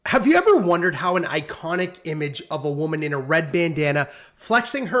Have you ever wondered how an iconic image of a woman in a red bandana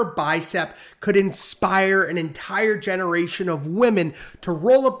flexing her bicep could inspire an entire generation of women to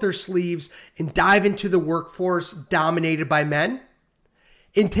roll up their sleeves and dive into the workforce dominated by men?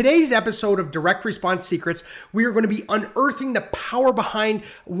 In today's episode of Direct Response Secrets, we are going to be unearthing the power behind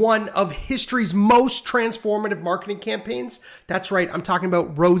one of history's most transformative marketing campaigns. That's right, I'm talking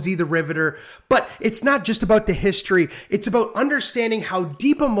about Rosie the Riveter. But it's not just about the history, it's about understanding how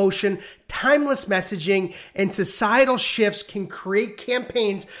deep emotion, timeless messaging, and societal shifts can create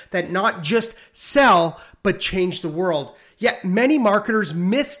campaigns that not just sell, but change the world. Yet many marketers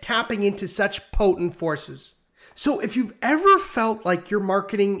miss tapping into such potent forces. So if you've ever felt like your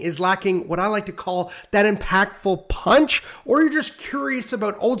marketing is lacking what I like to call that impactful punch, or you're just curious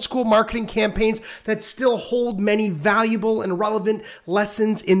about old school marketing campaigns that still hold many valuable and relevant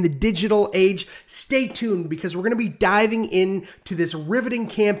lessons in the digital age, stay tuned because we're going to be diving into this riveting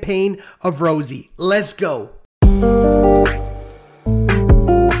campaign of Rosie. Let's go.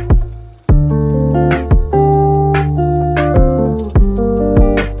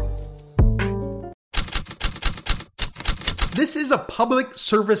 This is a public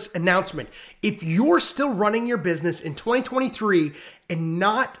service announcement. If you're still running your business in 2023 and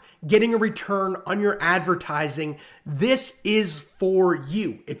not getting a return on your advertising, this is for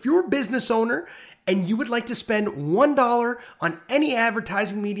you. If you're a business owner and you would like to spend $1 on any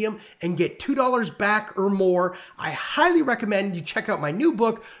advertising medium and get $2 back or more, I highly recommend you check out my new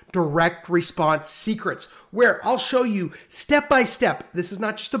book, Direct Response Secrets, where I'll show you step by step. This is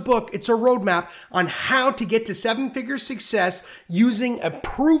not just a book, it's a roadmap on how to get to seven-figure success using a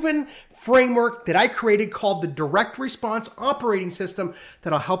proven framework that I created called the Direct Response Operating System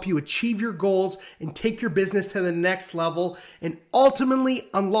that'll help you achieve your goals and take your business to the next level and ultimately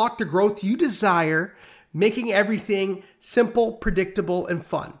unlock the growth you desire, making everything simple, predictable, and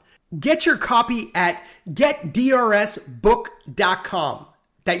fun. Get your copy at getdrsbook.com.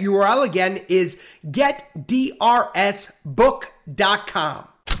 That URL again is getdrsbook.com.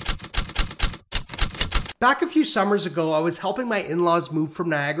 Back a few summers ago, I was helping my in-laws move from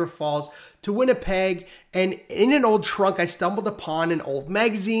Niagara Falls to Winnipeg, and in an old trunk, I stumbled upon an old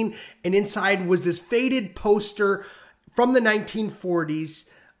magazine, and inside was this faded poster from the 1940s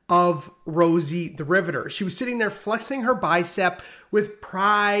of Rosie the Riveter. She was sitting there flexing her bicep with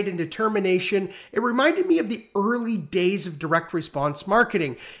pride and determination. It reminded me of the early days of direct response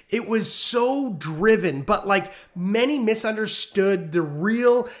marketing. It was so driven, but like many misunderstood the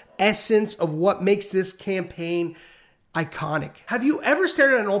real essence of what makes this campaign iconic. Have you ever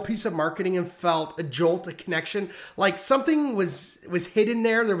stared at an old piece of marketing and felt a jolt, a connection? Like something was hidden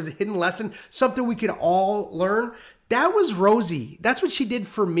there. There was a hidden lesson, something we could all learn. That was Rosie. That's what she did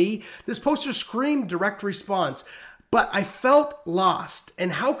for me. This poster screamed direct response, but I felt lost.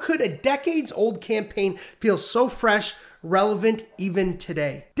 And how could a decades-old campaign feel so fresh, relevant even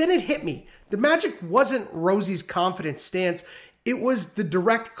today? Then it hit me. The magic wasn't Rosie's confident stance. It was the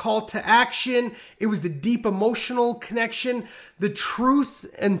direct call to action. It was the deep emotional connection. The truth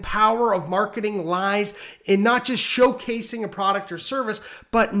and power of marketing lies in not just showcasing a product or service,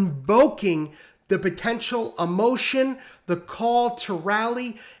 but invoking the potential emotion, the call to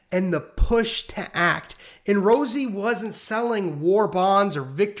rally, and the push to act. And Rosie wasn't selling war bonds or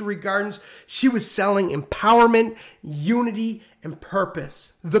victory gardens. She was selling empowerment, unity, and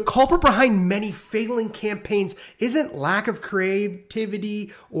purpose. The culprit behind many failing campaigns isn't lack of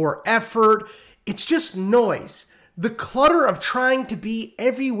creativity or effort. It's just noise. The clutter of trying to be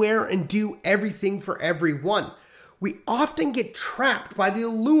everywhere and do everything for everyone. We often get trapped by the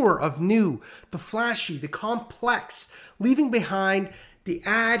allure of new, the flashy, the complex, leaving behind the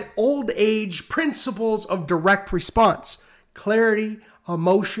old age principles of direct response, clarity,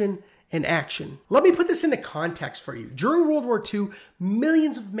 emotion, and action. Let me put this into context for you. During World War II,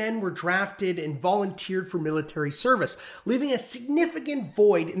 millions of men were drafted and volunteered for military service, leaving a significant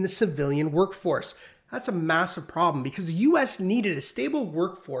void in the civilian workforce. That's a massive problem because the U.S. needed a stable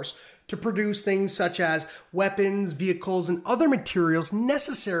workforce to produce things such as weapons, vehicles, and other materials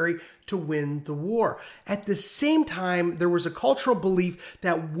necessary to win the war. At the same time, there was a cultural belief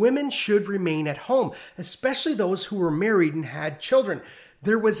that women should remain at home, especially those who were married and had children.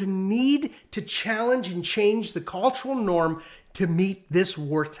 There was a need to challenge and change the cultural norm to meet this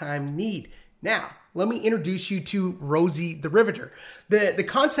wartime need. Now, let me introduce you to Rosie the Riveter. The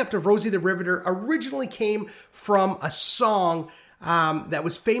concept of Rosie the Riveter originally came from a song that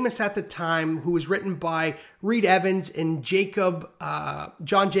was famous at the time, who was written by Reed Evans and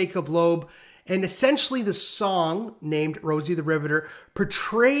John Jacob Loeb. And essentially the song, named Rosie the Riveter,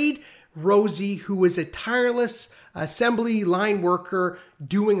 portrayed Rosie, who was a tireless assembly line worker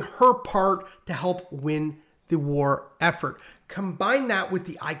doing her part to help win the war effort. Combine that with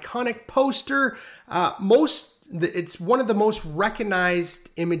the iconic poster. It's one of the most recognized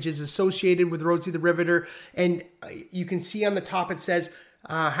images associated with Rosie the Riveter. And you can see on the top it says,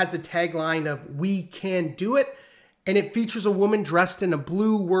 has the tagline of "We can do it." And it features a woman dressed in a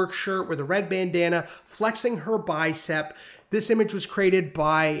blue work shirt with a red bandana, flexing her bicep. This image was created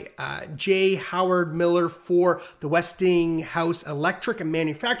by J. Howard Miller for the Westinghouse Electric and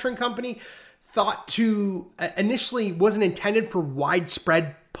Manufacturing Company. Thought to initially wasn't intended for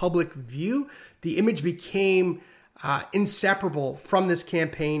widespread public view. The image became inseparable from this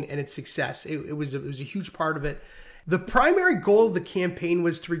campaign and its success. It was a huge part of it. The primary goal of the campaign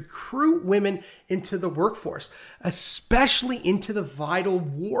was to recruit women into the workforce, especially into the vital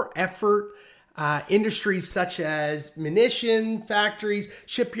war effort industries such as munition factories,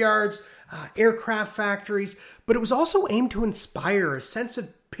 shipyards, aircraft factories. But it was also aimed to inspire a sense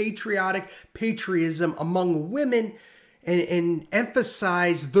of patriotism among women and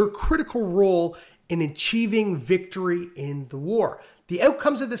emphasize their critical role in achieving victory in the war. The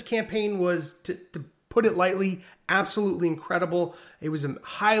outcomes of this campaign was, to put it lightly, absolutely incredible. It was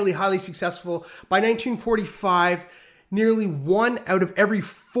highly, highly successful. By 1945, nearly 1 out of every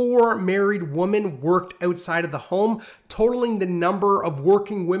 4 married women worked outside of the home, totaling the number of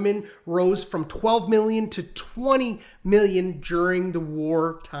working women rose from 12 million to 20 million during the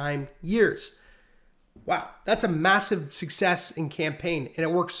wartime years. Wow, that's a massive success in campaign, and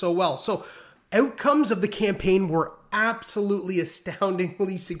it worked so well. So outcomes of the campaign were absolutely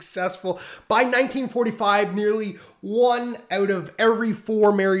astoundingly successful. By 1945, nearly 1 out of every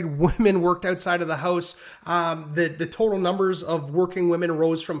 4 married women worked outside of the house. The total numbers of working women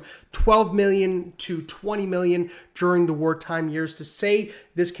rose from 12 million to 20 million during the wartime years. To say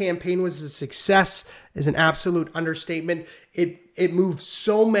this campaign was a success is an absolute understatement. It moved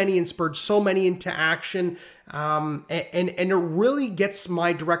so many and spurred so many into action. And it really gets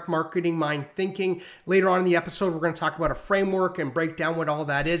my direct marketing mind thinking. Later on in the episode, we're going to talk about a framework and break down what all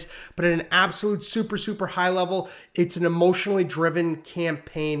that is. But at an absolute super, super high level, it's an emotionally driven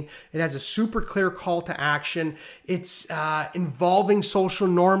campaign. It has a super clear call to action. It's involving social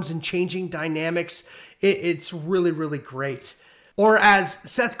norms and changing dynamics. It's really, really great. Or as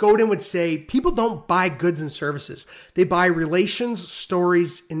Seth Godin would say, people don't buy goods and services. They buy relations,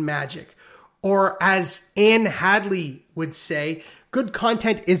 stories, and magic. Or as Anne Hadley would say, good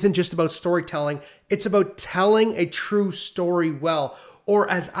content isn't just about storytelling. It's about telling a true story well. Or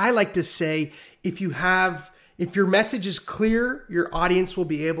as I like to say, if your message is clear, your audience will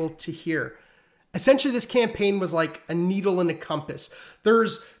be able to hear. Essentially, this campaign was like a needle and a compass.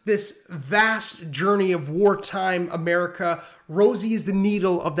 There's this vast journey of wartime America. Rosie is the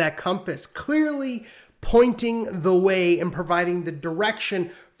needle of that compass, clearly pointing the way and providing the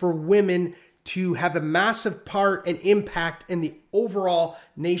direction for women to have a massive part and impact in the overall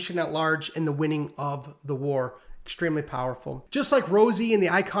nation at large in the winning of the war. Extremely powerful. Just like Rosie in the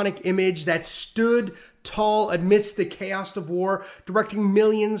iconic image that stood tall amidst the chaos of war, directing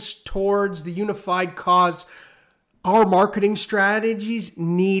millions towards the unified cause, our marketing strategies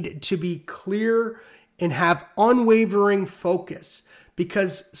need to be clear and have unwavering focus,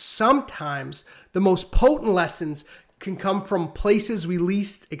 because sometimes the most potent lessons can come from places we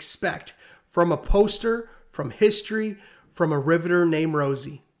least expect, from a poster, from history, from a riveter named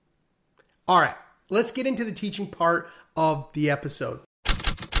Rosie. All right, let's get into the teaching part of the episode.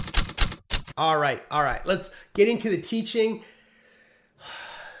 All right. Let's get into the teaching.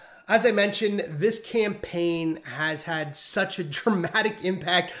 As I mentioned, this campaign has had such a dramatic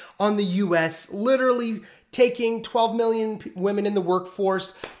impact on the U.S., literally taking 12 million women in the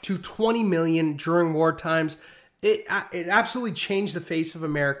workforce to 20 million during war times. It absolutely changed the face of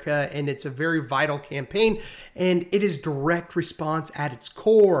America, and it's a very vital campaign, and it is direct response at its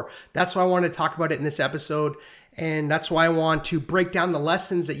core. That's why I want to talk about it in this episode, and that's why I want to break down the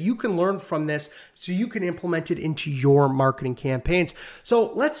lessons that you can learn from this so you can implement it into your marketing campaigns.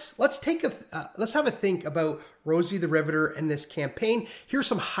 So let's have a think about Rosie the Riveter and this campaign. Here's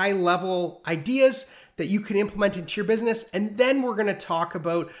some high-level ideas that you can implement into your business, and then we're going to talk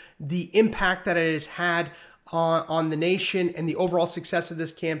about the impact that it has had on the nation and the overall success of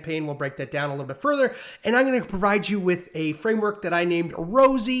this campaign. We'll break that down a little bit further. And I'm going to provide you with a framework that I named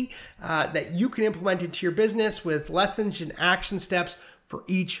Rosie that you can implement into your business with lessons and action steps for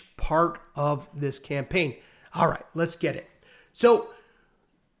each part of this campaign. All right, let's get it. So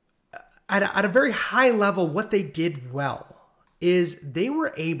at a very high level, what they did well is they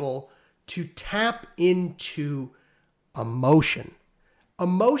were able to tap into emotion.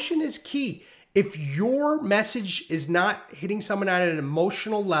 Emotion is key. If your message is not hitting someone at an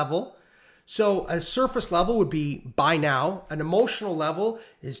emotional level, so a surface level would be buy now. An emotional level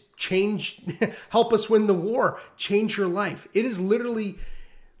is change, help us win the war, change your life. It is literally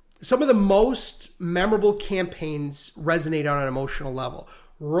some of the most memorable campaigns resonate on an emotional level.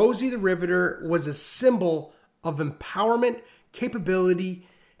 Rosie the Riveter was a symbol of empowerment, capability,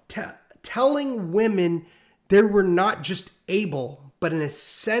 telling women they were not just able, but an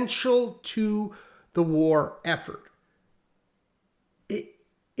essential to the war effort.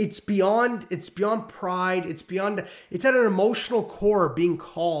 It's beyond pride. It's at an emotional core being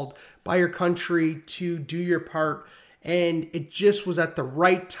called by your country to do your part. And it just was at the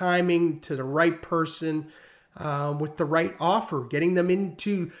right timing to the right person with the right offer, getting them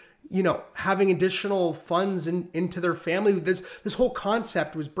into, having additional funds into their family. This whole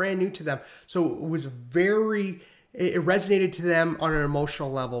concept was brand new to them. So it resonated to them on an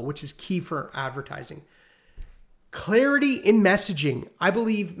emotional level, which is key for advertising. Clarity in messaging. I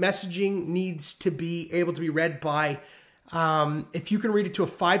believe messaging needs to be able to be read by, if you can read it to a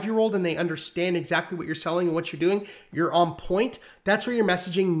 5-year-old and they understand exactly what you're selling and what you're doing, you're on point. That's where your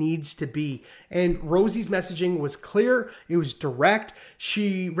messaging needs to be. And Rosie's messaging was clear. It was direct.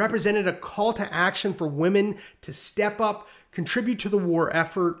 She represented a call to action for women to step up, contribute to the war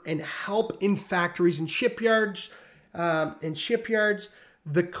effort, and help in factories and shipyards.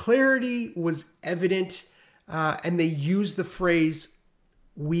 The clarity was evident. And they used the phrase,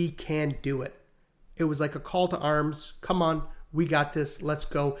 "We can do it." It was like a call to arms. Come on, we got this. Let's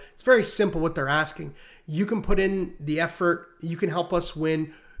go. It's very simple what they're asking. You can put in the effort. You can help us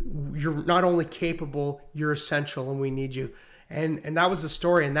win. You're not only capable, you're essential, and we need you. And that was the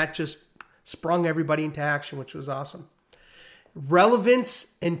story. And that just sprung everybody into action, which was awesome.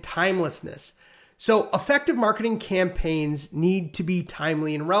 Relevance and timelessness. So effective marketing campaigns need to be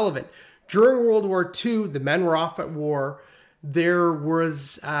timely and relevant. During World War II, the men were off at war. There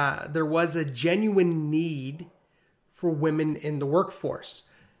was a genuine need for women in the workforce.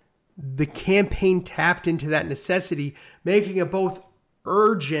 The campaign tapped into that necessity, making it both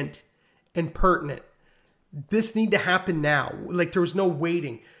urgent and pertinent. This need to happen now. Like, there was no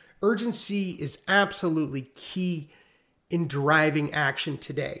waiting. Urgency is absolutely key in driving action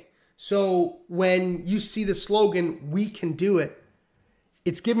today. So when you see the slogan, "We can do it,"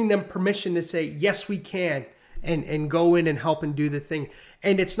 it's giving them permission to say, yes, we can, and go in and help and do the thing.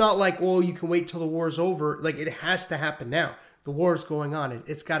 And it's not like, well, you can wait till the war's over. Like, it has to happen now. The war is going on.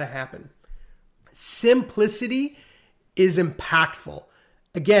 It's got to happen. Simplicity is impactful.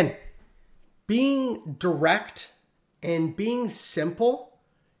 Again, being direct and being simple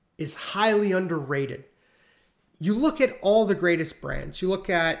is highly underrated. You look at all the greatest brands. You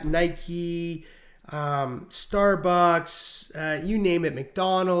look at Nike, Starbucks, you name it,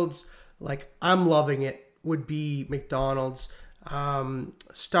 McDonald's. Like, I'm loving it, would be McDonald's.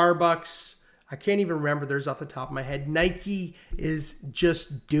 Starbucks, I can't even remember theirs off the top of my head. Nike is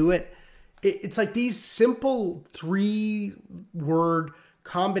just do it. It's like these simple 3-word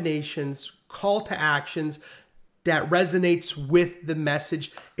combinations, call to actions that resonates with the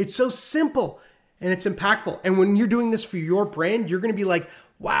message. It's so simple and it's impactful. And when you're doing this for your brand, you're going to be like,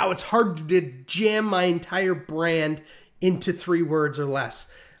 wow, it's hard to jam my entire brand into 3 words or less.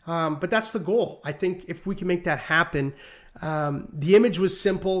 But that's the goal. I think if we can make that happen, the image was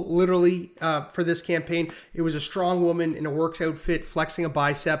simple, literally, for this campaign. It was a strong woman in a works outfit flexing a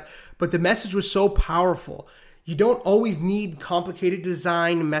bicep, but the message was so powerful. You don't always need complicated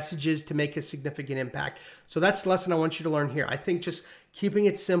design messages to make a significant impact. So that's the lesson I want you to learn here. I think just keeping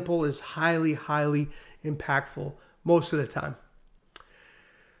it simple is highly, highly impactful most of the time.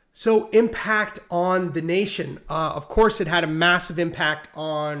 So impact on the nation. Of course, it had a massive impact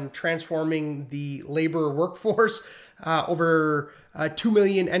on transforming the labor workforce. Over 2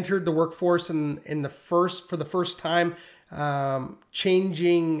 million entered the workforce for the first time,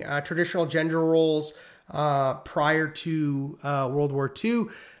 changing traditional gender roles prior to World War II.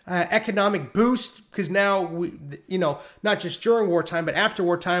 Economic boost, because now we, not just during wartime, but after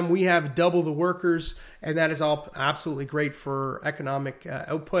wartime, we have double the workers, and that is all absolutely great for economic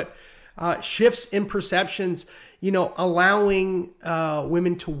output. Shifts in perceptions, allowing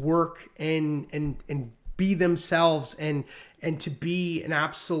women to work and be themselves and to be an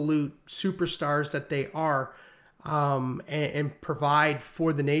absolute superstars that they are, and provide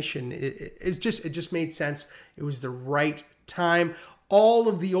for the nation. It just made sense. It was the right time. All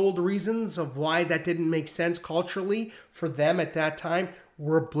of the old reasons of why that didn't make sense culturally for them at that time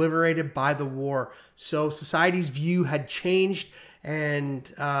were obliterated by the war. So society's view had changed, and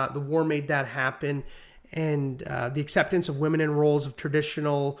the war made that happen. and the acceptance of women in roles of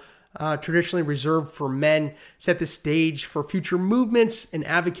traditionally reserved for men set the stage for future movements and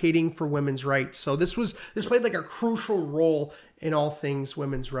advocating for women's rights. So this played like a crucial role in all things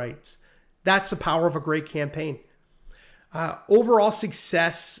women's rights. That's the power of a great campaign. Overall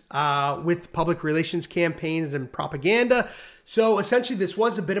success with public relations campaigns and propaganda. So essentially this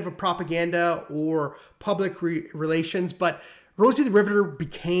was a bit of a propaganda or public relations, but Rosie the Riveter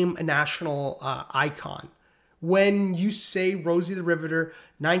became a national icon. When you say Rosie the Riveter,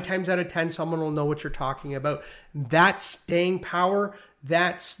 9 times out of 10, someone will know what you're talking about. That's staying power.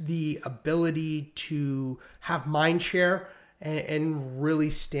 That's the ability to have mind share and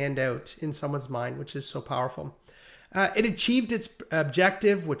really stand out in someone's mind, which is so powerful. It achieved its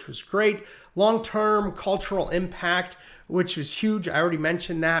objective, which was great. Long-term cultural impact, which was huge. I already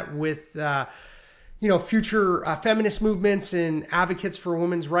mentioned that with future feminist movements and advocates for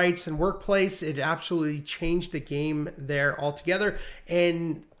women's rights and workplace. It absolutely changed the game there altogether.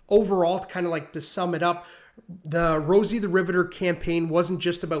 And overall, to sum it up, the Rosie the Riveter campaign wasn't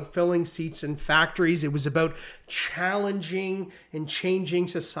just about filling seats in factories. It was about challenging and changing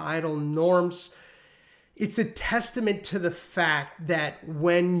societal norms. It's a testament to the fact that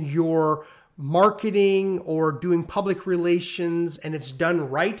when you're marketing or doing public relations and it's done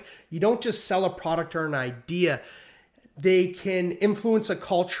right, you don't just sell a product or an idea. They can influence a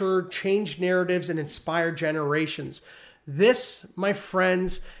culture, change narratives, and inspire generations. This, my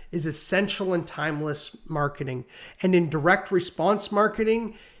friends, is essential and timeless marketing. And in direct response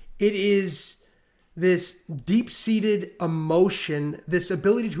marketing, it is this deep-seated emotion, this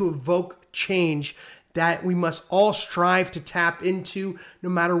ability to evoke change that we must all strive to tap into no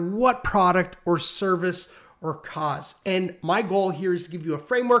matter what product or service or cause. And my goal here is to give you a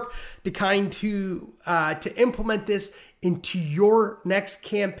framework to implement this into your next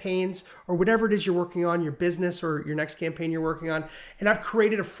campaigns or whatever it is you're working on, your business or your next campaign you're working on. And I've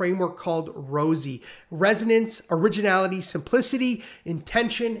created a framework called Rosie: resonance, originality, simplicity,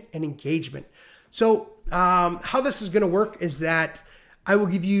 intention, and engagement. So how this is going to work is that I will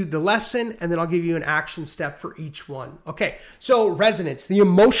give you the lesson and then I'll give you an action step for each one. Okay, so resonance, the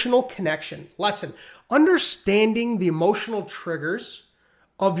emotional connection. Lesson: understanding the emotional triggers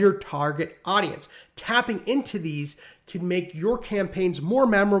of your target audience. Tapping into these can make your campaigns more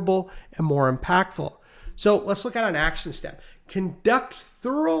memorable and more impactful. So let's look at an action step. Conduct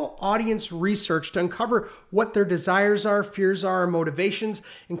thorough audience research to uncover what their desires are, fears are, and motivations,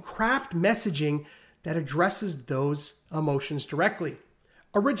 and craft messaging that addresses those emotions directly.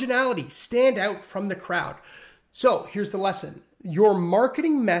 Originality, stand out from the crowd. So here's the lesson. Your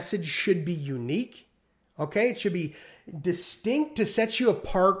marketing message should be unique. Okay, it should be distinct to set you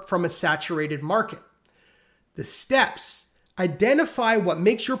apart from a saturated market. The steps: identify what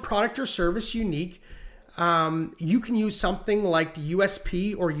makes your product or service unique. You can use something like the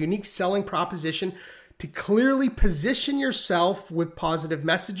USP or unique selling proposition to clearly position yourself with positive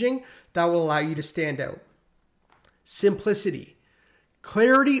messaging that will allow you to stand out. Simplicity,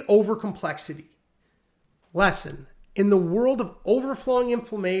 clarity over complexity. Lesson: in the world of overflowing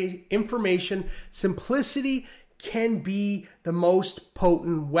information, simplicity can be the most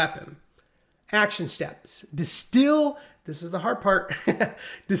potent weapon. Action steps: distill, this is the hard part,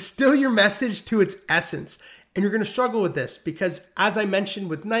 distill your message to its essence. And you're going to struggle with this because, as I mentioned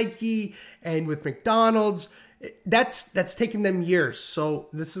with Nike and with McDonald's, that's taken them years. So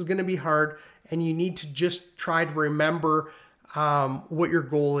this is going to be hard, and you need to just try to remember what your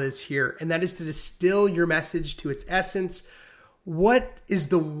goal is here. And that is to distill your message to its essence. What is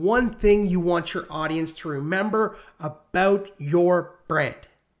the one thing you want your audience to remember about your brand?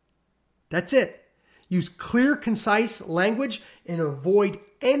 That's it. Use clear, concise language and avoid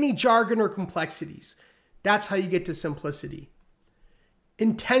any jargon or complexities. That's how you get to simplicity.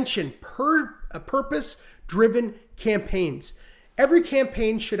 Intention, purpose-driven campaigns. Every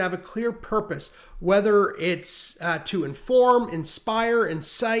campaign should have a clear purpose, whether it's to inform, inspire,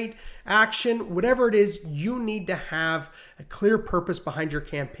 incite, action, whatever it is, you need to have a clear purpose behind your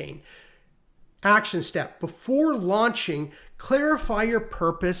campaign. Action step: before launching, clarify your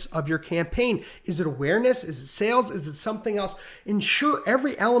purpose of your campaign. Is it awareness? Is it sales? Is it something else? Ensure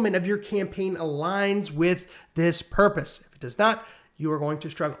every element of your campaign aligns with this purpose. If it does not, you are going to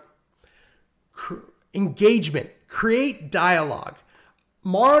struggle. Engagement. Create dialogue.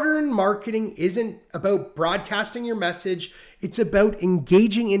 Modern marketing isn't about broadcasting your message. It's about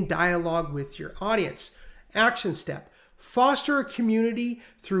engaging in dialogue with your audience. Action step: foster a community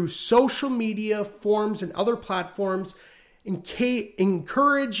through social media, forums, and other platforms.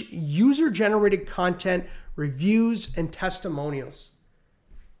 Encourage user-generated content, reviews, and testimonials.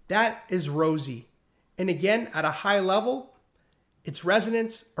 That is Rosie. And again, at a high level, it's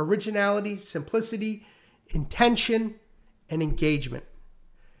resonance, originality, simplicity, intention, and engagement.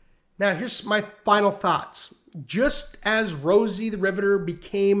 Now, here's my final thoughts. Just as Rosie the Riveter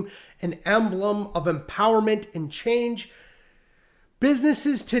became an emblem of empowerment and change,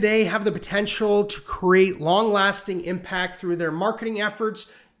 businesses today have the potential to create long-lasting impact through their marketing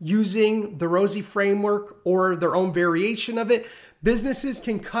efforts using the Rosie framework or their own variation of it. Businesses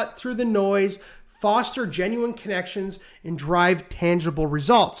can cut through the noise, foster genuine connections, and drive tangible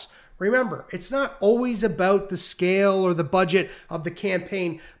results. Remember, it's not always about the scale or the budget of the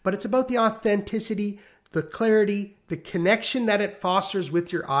campaign, but it's about the authenticity, the clarity, the connection that it fosters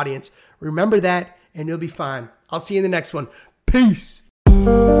with your audience. Remember that, and you'll be fine. I'll see you in the next one. Peace.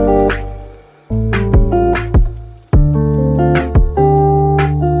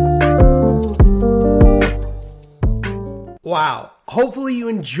 Wow. Hopefully you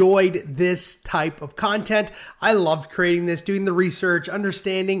enjoyed this type of content. I loved creating this, doing the research,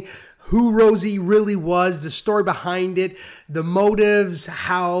 understanding who Rosie really was, the story behind it, the motives,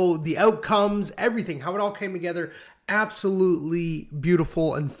 how the outcomes, everything, how it all came together. Absolutely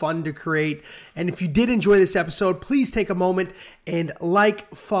beautiful and fun to create. And if you did enjoy this episode, please take a moment and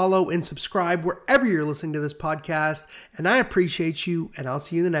like, follow, and subscribe wherever you're listening to this podcast. And I appreciate you, and I'll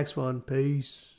see you in the next one. Peace.